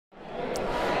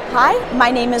Hi,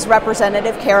 my name is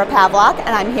Representative Cara Pavalock,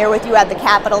 and I'm here with you at the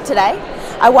Capitol today.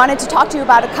 I wanted to talk to you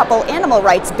about a couple animal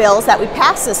rights bills that we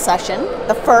passed this session.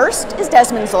 The first is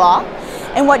Desmond's Law,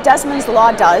 and what Desmond's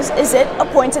Law does is it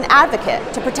appoints an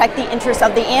advocate to protect the interests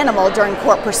of the animal during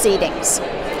court proceedings.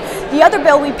 The other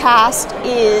bill we passed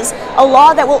is a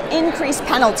law that will increase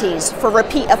penalties for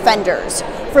repeat offenders,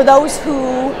 for those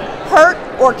who hurt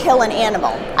or kill an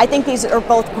animal. I think these are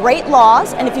both great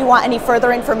laws, and if you want any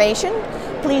further information,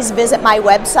 please visit my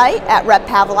website at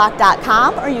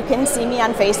reppavalock.com, or you can see me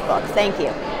on Facebook. Thank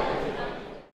you.